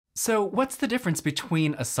So what's the difference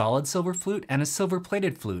between a solid silver flute and a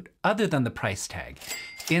silver-plated flute, other than the price tag?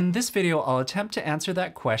 In this video, I'll attempt to answer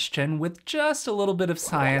that question with just a little bit of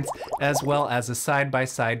science, as well as a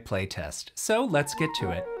side-by-side playtest. So let's get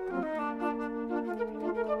to it.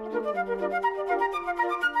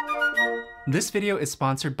 This video is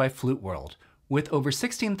sponsored by Flute World. With over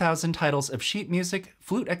 16,000 titles of sheet music,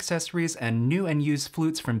 flute accessories, and new and used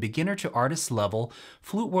flutes from beginner to artist level,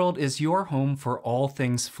 Flute World is your home for all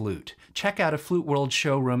things flute. Check out a Flute World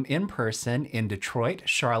showroom in person in Detroit,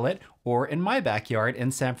 Charlotte, or in my backyard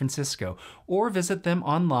in San Francisco, or visit them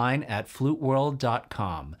online at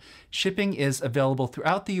fluteworld.com. Shipping is available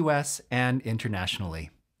throughout the US and internationally.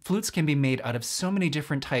 Flutes can be made out of so many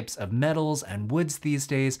different types of metals and woods these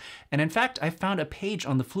days, and in fact, I found a page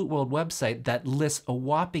on the Flute World website that lists a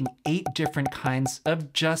whopping 8 different kinds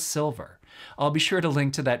of just silver. I'll be sure to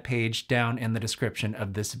link to that page down in the description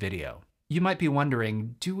of this video. You might be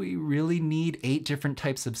wondering, do we really need 8 different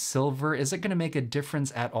types of silver? Is it going to make a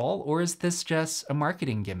difference at all, or is this just a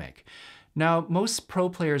marketing gimmick? Now, most pro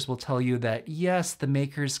players will tell you that yes, the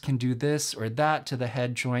makers can do this or that to the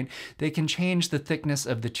head joint. They can change the thickness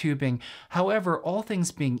of the tubing. However, all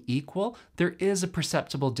things being equal, there is a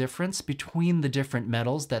perceptible difference between the different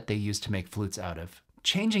metals that they use to make flutes out of.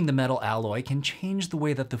 Changing the metal alloy can change the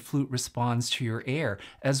way that the flute responds to your air,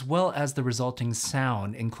 as well as the resulting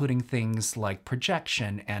sound, including things like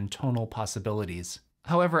projection and tonal possibilities.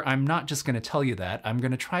 However, I'm not just going to tell you that, I'm going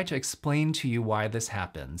to try to explain to you why this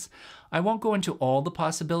happens. I won't go into all the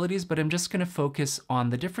possibilities, but I'm just going to focus on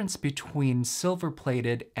the difference between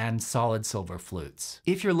silver-plated and solid silver flutes.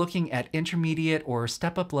 If you're looking at intermediate or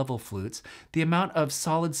step-up level flutes, the amount of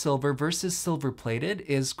solid silver versus silver-plated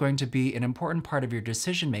is going to be an important part of your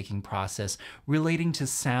decision-making process relating to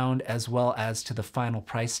sound as well as to the final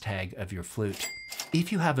price tag of your flute.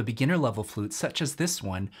 If you have a beginner level flute such as this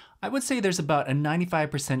one, I would say there's about a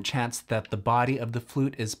 95% chance that the body of the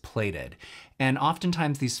flute is plated. And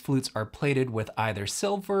oftentimes these flutes are plated with either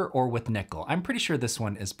silver or with nickel. I'm pretty sure this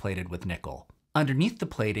one is plated with nickel. Underneath the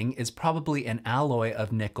plating is probably an alloy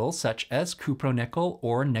of nickel such as cupronickel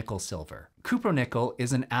or nickel silver. Cupronickel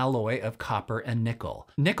is an alloy of copper and nickel.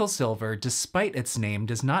 Nickel silver, despite its name,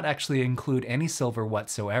 does not actually include any silver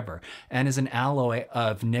whatsoever and is an alloy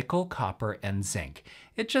of nickel, copper, and zinc.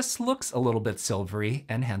 It just looks a little bit silvery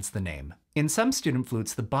and hence the name. In some student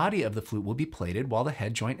flutes, the body of the flute will be plated while the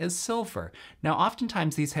head joint is silver. Now,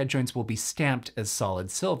 oftentimes these head joints will be stamped as solid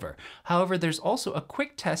silver. However, there's also a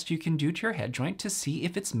quick test you can do to your head joint to see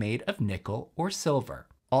if it's made of nickel or silver.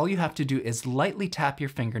 All you have to do is lightly tap your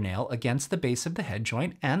fingernail against the base of the head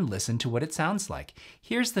joint and listen to what it sounds like.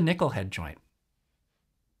 Here's the nickel head joint.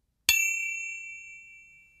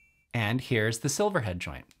 And here's the silver head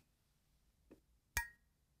joint.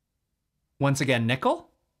 Once again, nickel.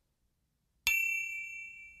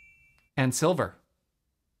 And silver.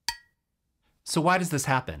 So why does this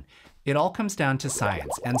happen? It all comes down to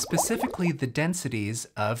science, and specifically the densities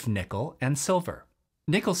of nickel and silver.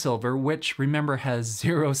 Nickel silver, which remember has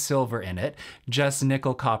 0 silver in it, just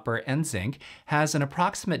nickel, copper, and zinc, has an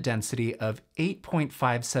approximate density of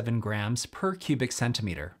 8.57 grams per cubic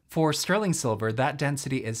centimeter. For sterling silver, that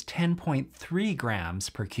density is 10.3 grams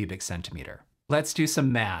per cubic centimeter. Let's do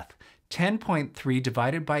some math. 10.3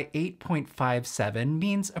 divided by 8.57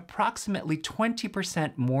 means approximately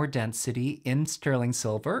 20% more density in sterling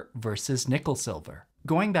silver versus nickel silver.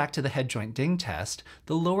 Going back to the head joint ding test,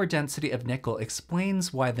 the lower density of nickel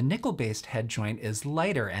explains why the nickel-based head joint is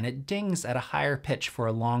lighter and it dings at a higher pitch for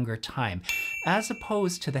a longer time, as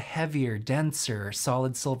opposed to the heavier, denser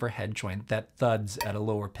solid silver head joint that thuds at a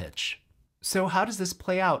lower pitch. So how does this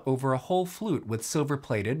play out over a whole flute with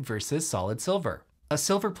silver-plated versus solid silver? A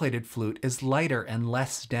silver-plated flute is lighter and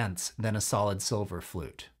less dense than a solid silver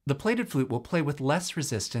flute. The plated flute will play with less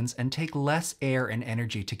resistance and take less air and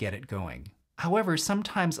energy to get it going. However,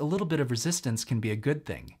 sometimes a little bit of resistance can be a good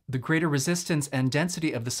thing. The greater resistance and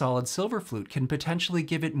density of the solid silver flute can potentially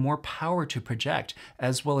give it more power to project,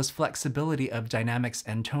 as well as flexibility of dynamics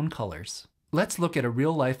and tone colors. Let's look at a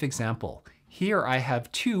real-life example. Here I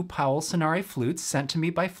have 2 Powell Sonare flutes sent to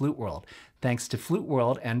me by Flute World. Thanks to Flute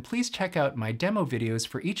World, and please check out my demo videos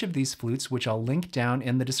for each of these flutes, which I'll link down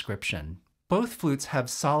in the description. Both flutes have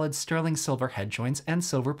solid sterling silver head joints and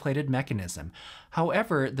silver-plated mechanism.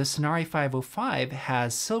 However, the Sonare 505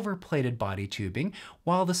 has silver-plated body tubing,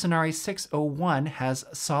 while the Sonare 601 has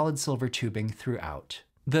solid silver tubing throughout.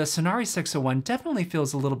 The Sonare 601 definitely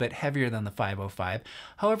feels a little bit heavier than the 505.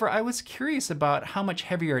 However, I was curious about how much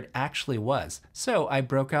heavier it actually was, so I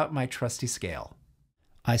broke out my trusty scale.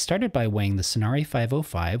 I started by weighing the Sonare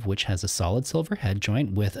 505, which has a solid silver head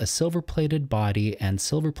joint with a silver-plated body and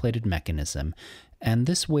silver-plated mechanism, and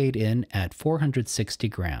this weighed in at 460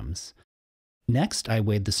 grams. Next, I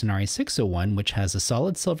weighed the Sonare 601, which has a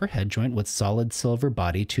solid silver head joint with solid silver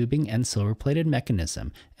body tubing and silver-plated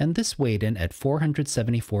mechanism, and this weighed in at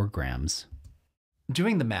 474 grams.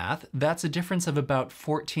 Doing the math, that's a difference of about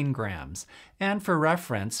 14 grams. And for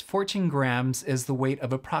reference, 14 grams is the weight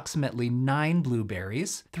of approximately 9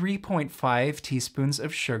 blueberries, 3.5 teaspoons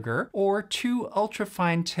of sugar, or 2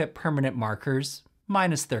 ultra-fine tip permanent markers,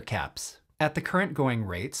 minus their caps. At the current going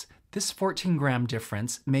rates, this 14-gram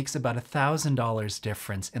difference makes about $1,000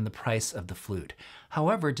 difference in the price of the flute.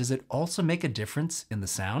 However, does it also make a difference in the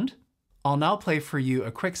sound? I'll now play for you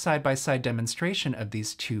a quick side-by-side demonstration of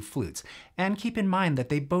these two flutes, and keep in mind that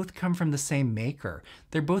they both come from the same maker.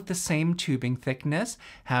 They're both the same tubing thickness,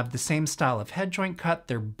 have the same style of head joint cut,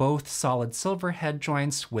 they're both solid silver head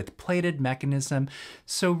joints with plated mechanism,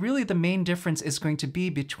 so really the main difference is going to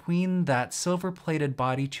be between that silver-plated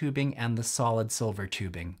body tubing and the solid silver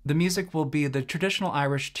tubing. The music will be the traditional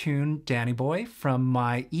Irish tune Danny Boy from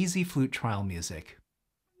my Easy Flute Trial music.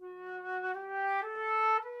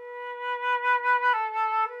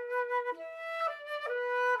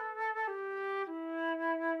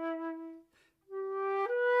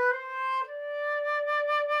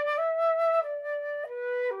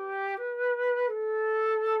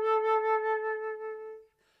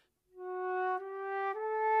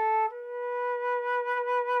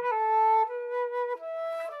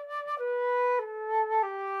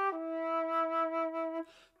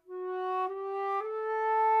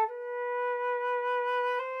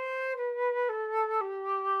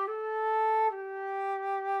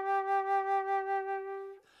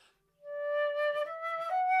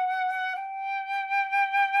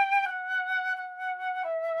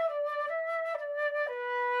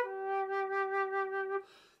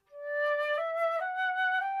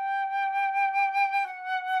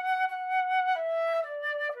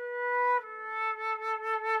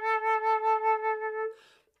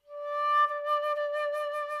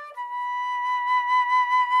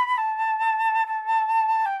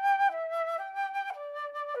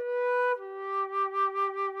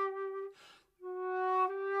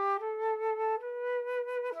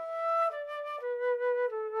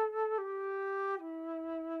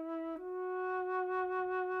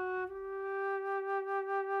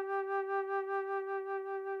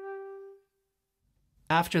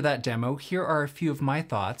 After that demo, here are a few of my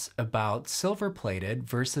thoughts about silver-plated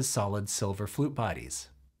versus solid silver flute bodies.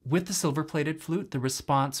 With the silver-plated flute, the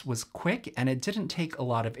response was quick and it didn't take a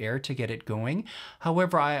lot of air to get it going.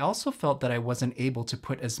 However, I also felt that I wasn't able to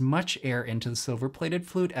put as much air into the silver-plated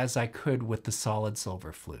flute as I could with the solid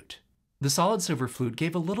silver flute. The solid silver flute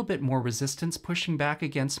gave a little bit more resistance pushing back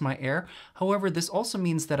against my air. However, this also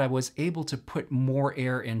means that I was able to put more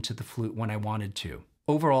air into the flute when I wanted to.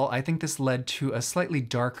 Overall, I think this led to a slightly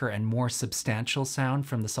darker and more substantial sound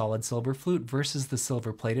from the solid silver flute versus the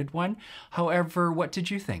silver-plated one. However, what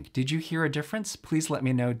did you think? Did you hear a difference? Please let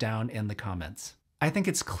me know down in the comments. I think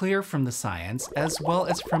it's clear from the science, as well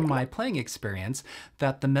as from my playing experience,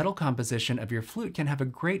 that the metal composition of your flute can have a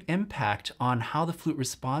great impact on how the flute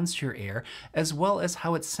responds to your air, as well as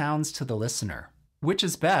how it sounds to the listener. Which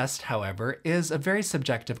is best, however, is a very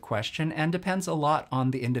subjective question and depends a lot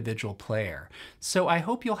on the individual player. So I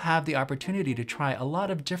hope you'll have the opportunity to try a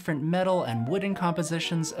lot of different metal and wooden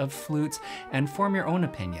compositions of flutes and form your own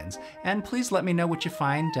opinions. And please let me know what you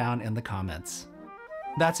find down in the comments.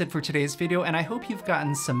 That's it for today's video, and I hope you've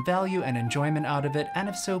gotten some value and enjoyment out of it, and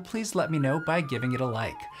if so, please let me know by giving it a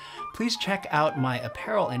like. Please check out my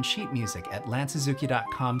apparel and sheet music at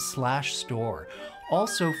lancesuzuki.com/store.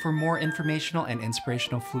 Also, for more informational and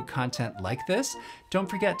inspirational flute content like this, don't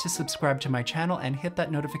forget to subscribe to my channel and hit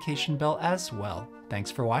that notification bell as well. Thanks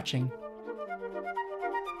for watching.